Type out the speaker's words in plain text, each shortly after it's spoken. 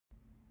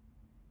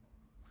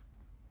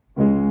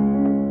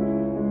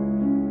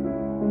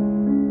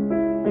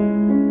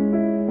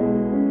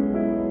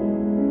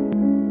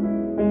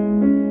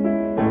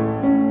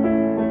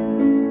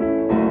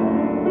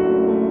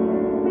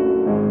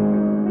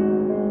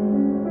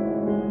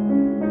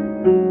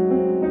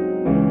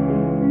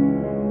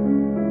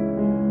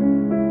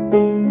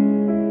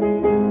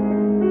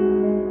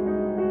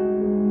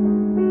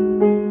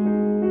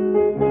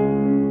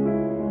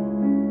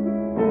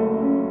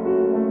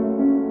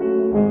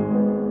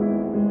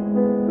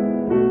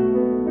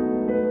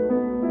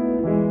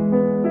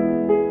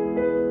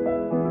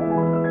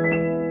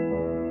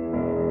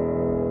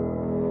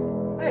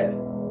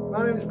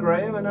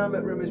I'm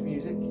at Rimmers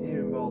Music here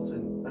in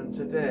Bolton, and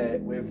today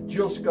we've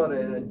just got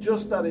in and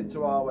just added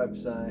to our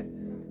website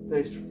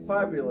this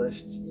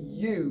fabulous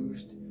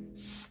used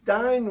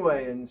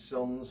Steinway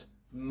Sons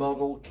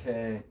Model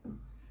K.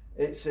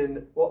 It's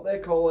in what they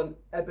call an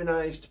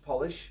ebonised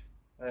polish,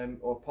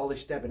 or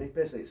polished ebony.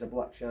 Basically it's a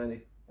black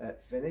shiny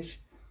finish.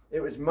 It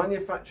was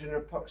manufactured in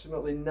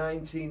approximately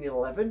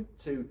 1911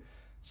 to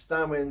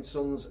Steinway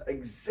Sons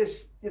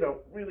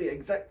really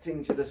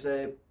exacting, should I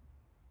say,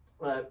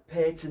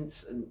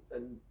 patents and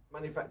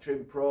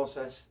manufacturing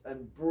process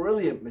and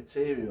brilliant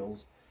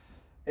materials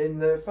in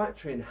the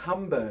factory in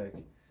Hamburg.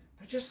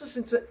 But just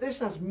listen to this,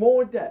 has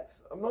more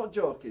depth, I'm not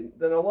joking,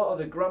 than a lot of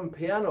the grand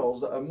pianos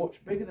that are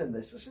much bigger than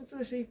this. Listen to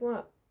this E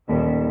flat.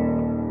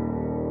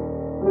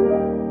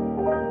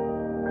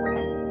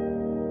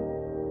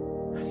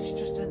 And it's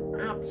just an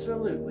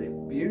absolutely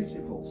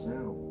beautiful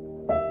sound.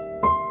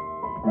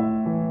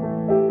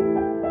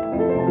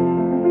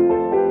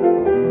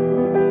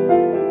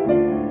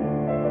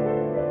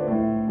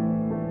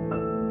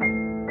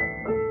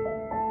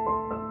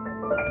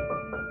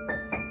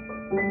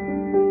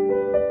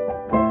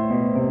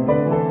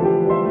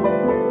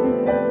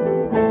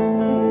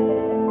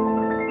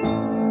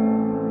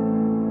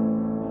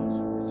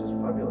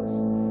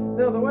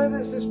 Now the way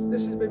this has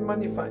been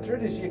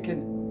manufactured is you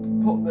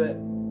can put the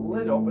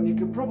lid up and you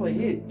can probably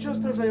hear it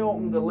just as I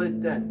open the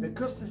lid then,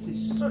 because this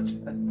is such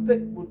a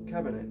thick wood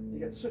cabinet, you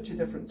get such a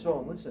different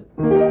tone. Listen.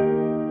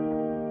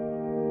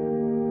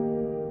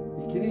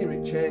 You can hear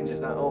it change as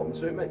that opens,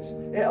 so it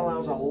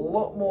allows a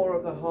lot more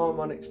of the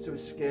harmonics to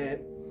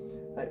escape.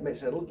 It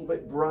makes it a little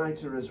bit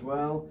brighter as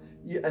well.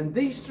 And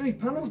these three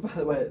panels, by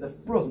the way, at the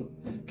front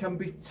can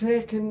be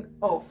taken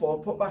off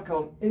or put back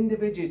on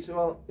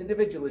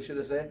individually, should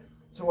I say,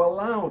 to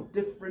allow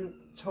different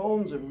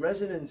tones and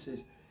resonances.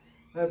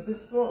 They've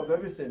thought of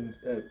everything,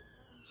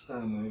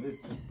 Steinway. They're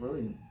just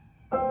brilliant.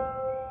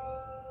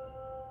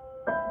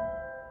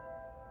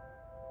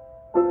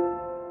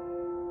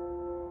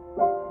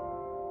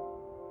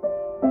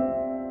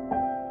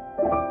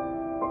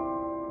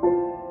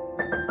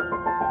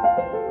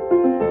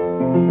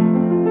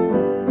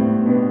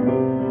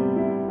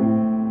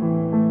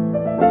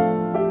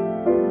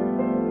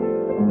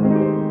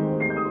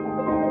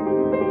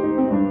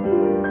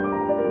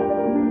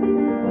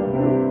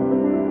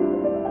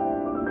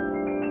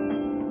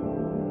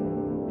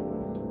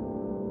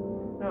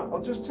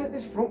 I'll just take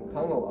this front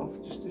panel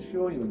off just to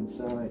show you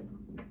inside,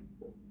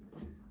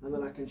 and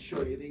then I can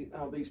show you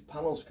how these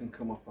panels can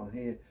come off on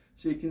here.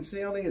 So you can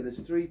see on here there's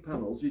three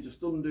panels. You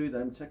just undo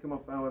them, take them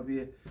off however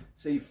you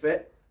see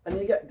fit, and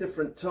you get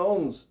different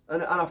tones.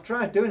 And I've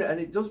tried doing it and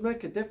it does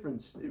make a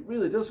difference. It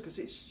really does, because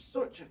it's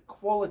such a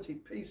quality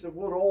piece of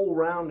wood all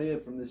round here,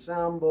 from the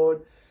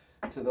soundboard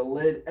to the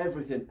lid,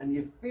 everything, and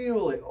you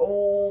feel it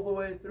all the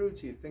way through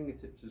to your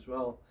fingertips as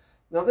well.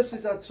 Now this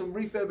has had some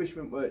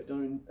refurbishment work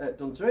done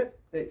to it.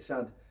 It's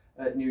had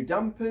new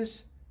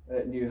dampers,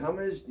 new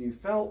hammers, new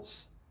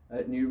felts,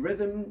 new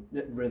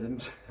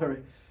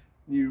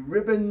new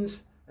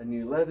ribbons and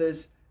new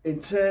leathers.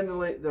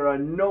 Internally there are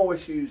no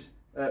issues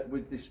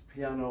with this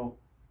piano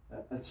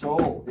at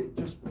all. It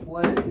just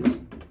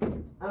plays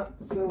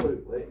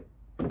absolutely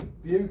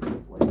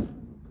beautifully,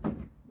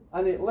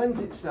 and it lends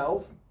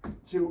itself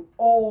to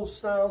all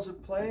styles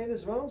of playing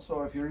as well.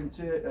 So if you're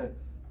into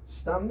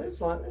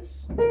standards like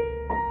this,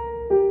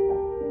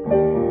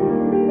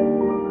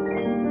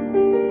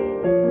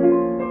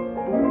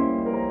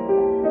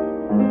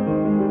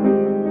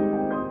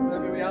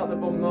 maybe without the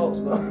bum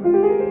notes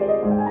though.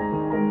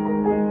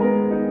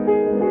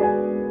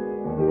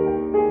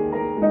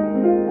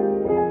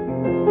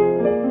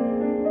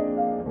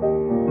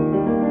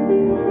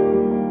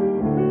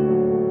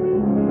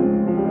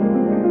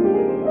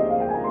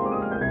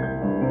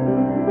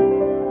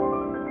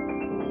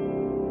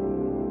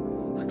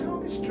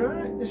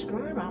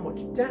 Describe how much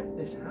depth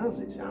this has.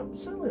 It's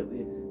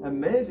absolutely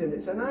amazing.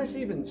 It's a nice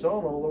even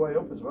tone all the way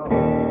up as well.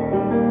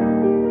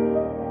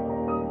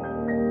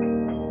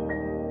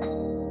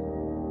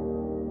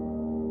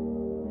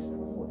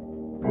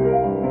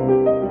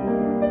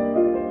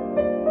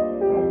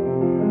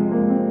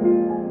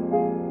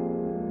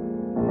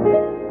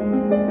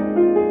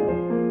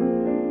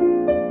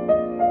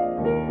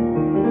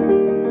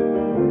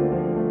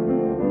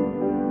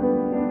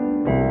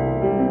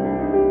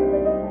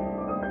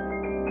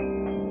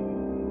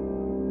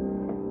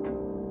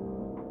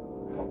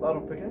 That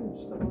up again,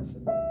 just have a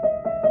listen.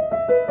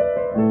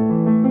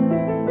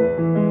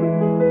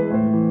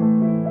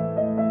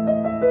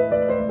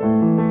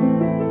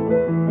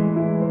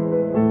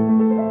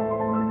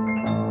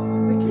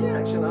 The key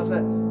action has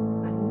a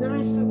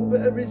nice little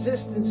bit of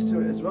resistance to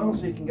it as well,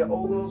 so you can get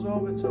all those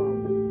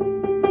overtones.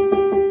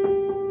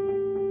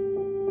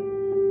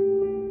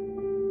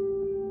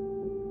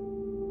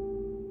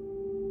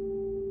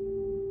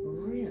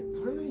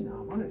 Brilliant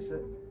harmonics.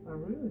 I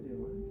really do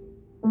like it.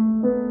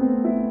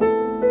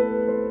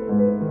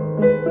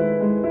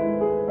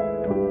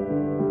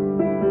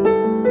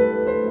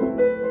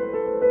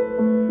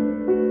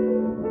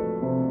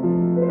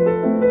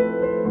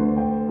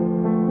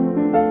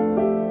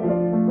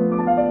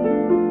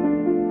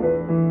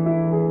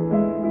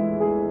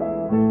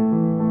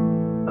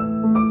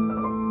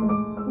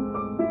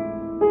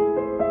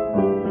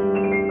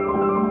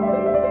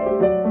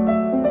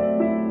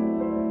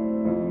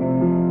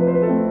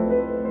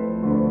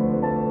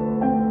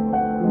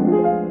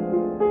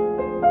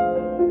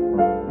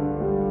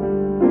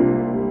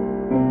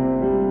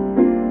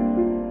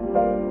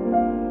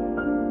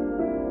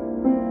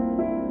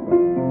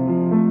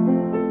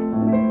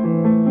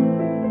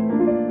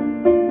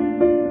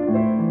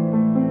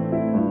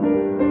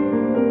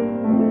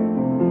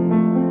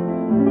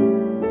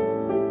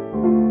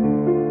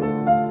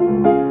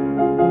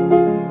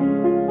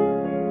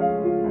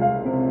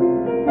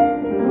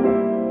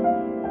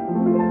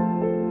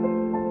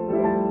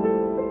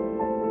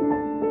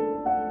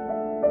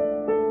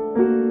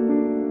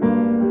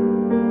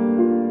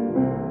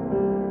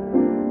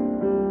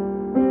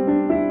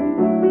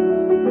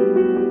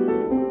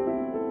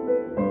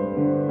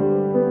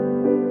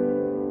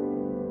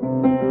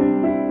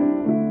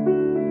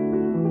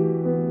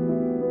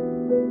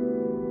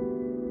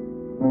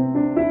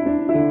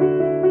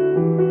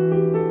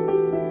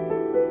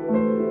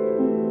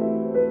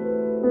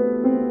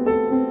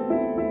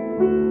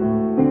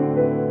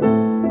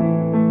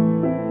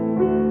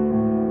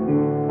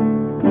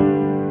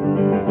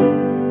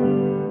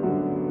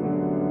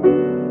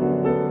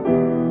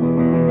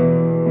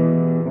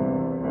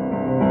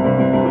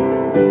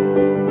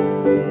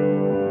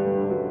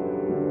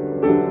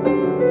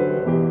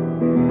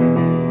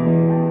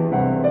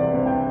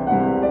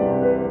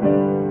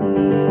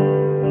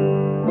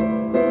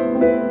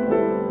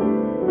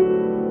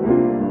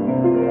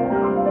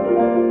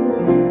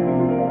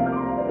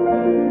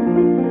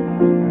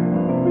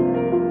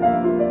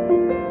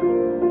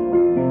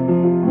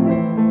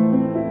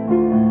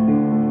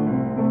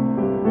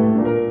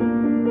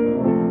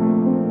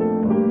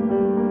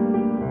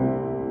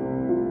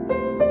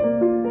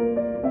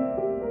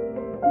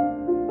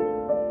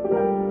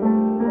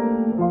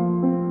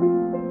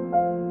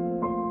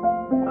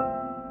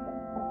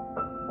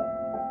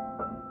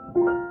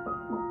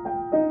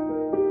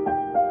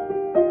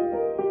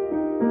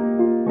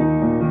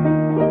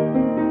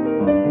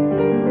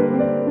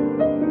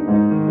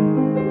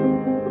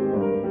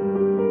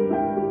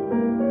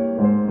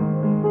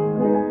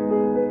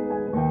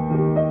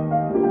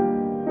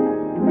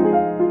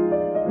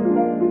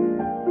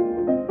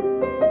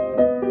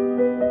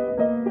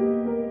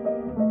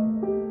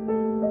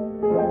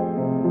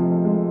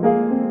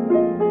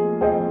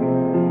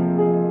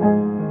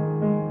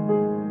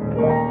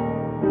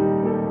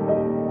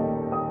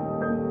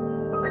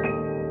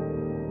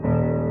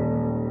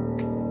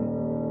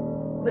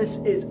 This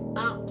is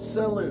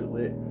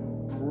absolutely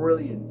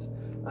brilliant,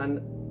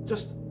 and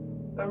just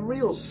a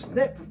real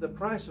snip of the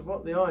price of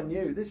what they are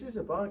new. This is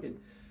a bargain.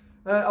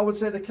 I would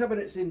say the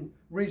cabinet's in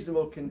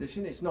reasonable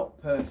condition. It's not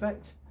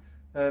perfect,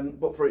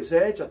 but for its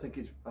age, I think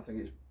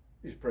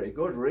it's pretty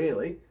good,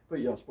 really. But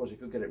yeah, I suppose you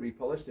could get it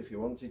repolished if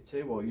you wanted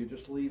to, or you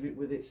just leave it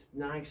with its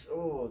nice,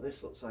 oh,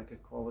 this looks like a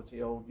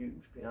quality old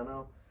used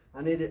piano,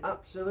 and it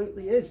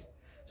absolutely is.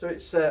 So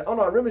it's on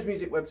our Rimmers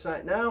Music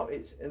website now.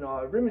 It's in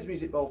our Rimmers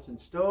Music Bolton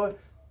Store,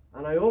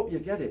 and I hope you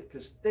get it,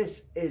 because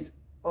this is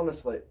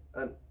honestly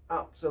an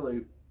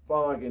absolute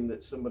bargain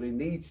that somebody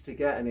needs to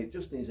get, and it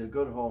just needs a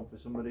good home for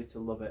somebody to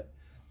love it.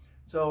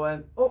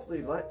 So hopefully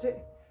you've liked it,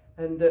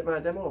 and my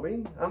demo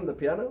and the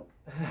piano.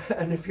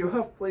 And if you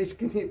have, please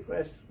can you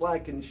press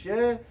like and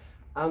share,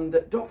 and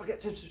don't forget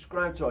to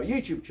subscribe to our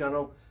YouTube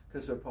channel,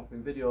 because we're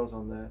popping videos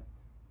on there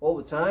all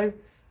the time.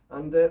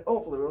 And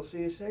hopefully we'll see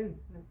you soon.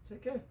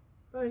 Take care.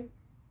 Bye.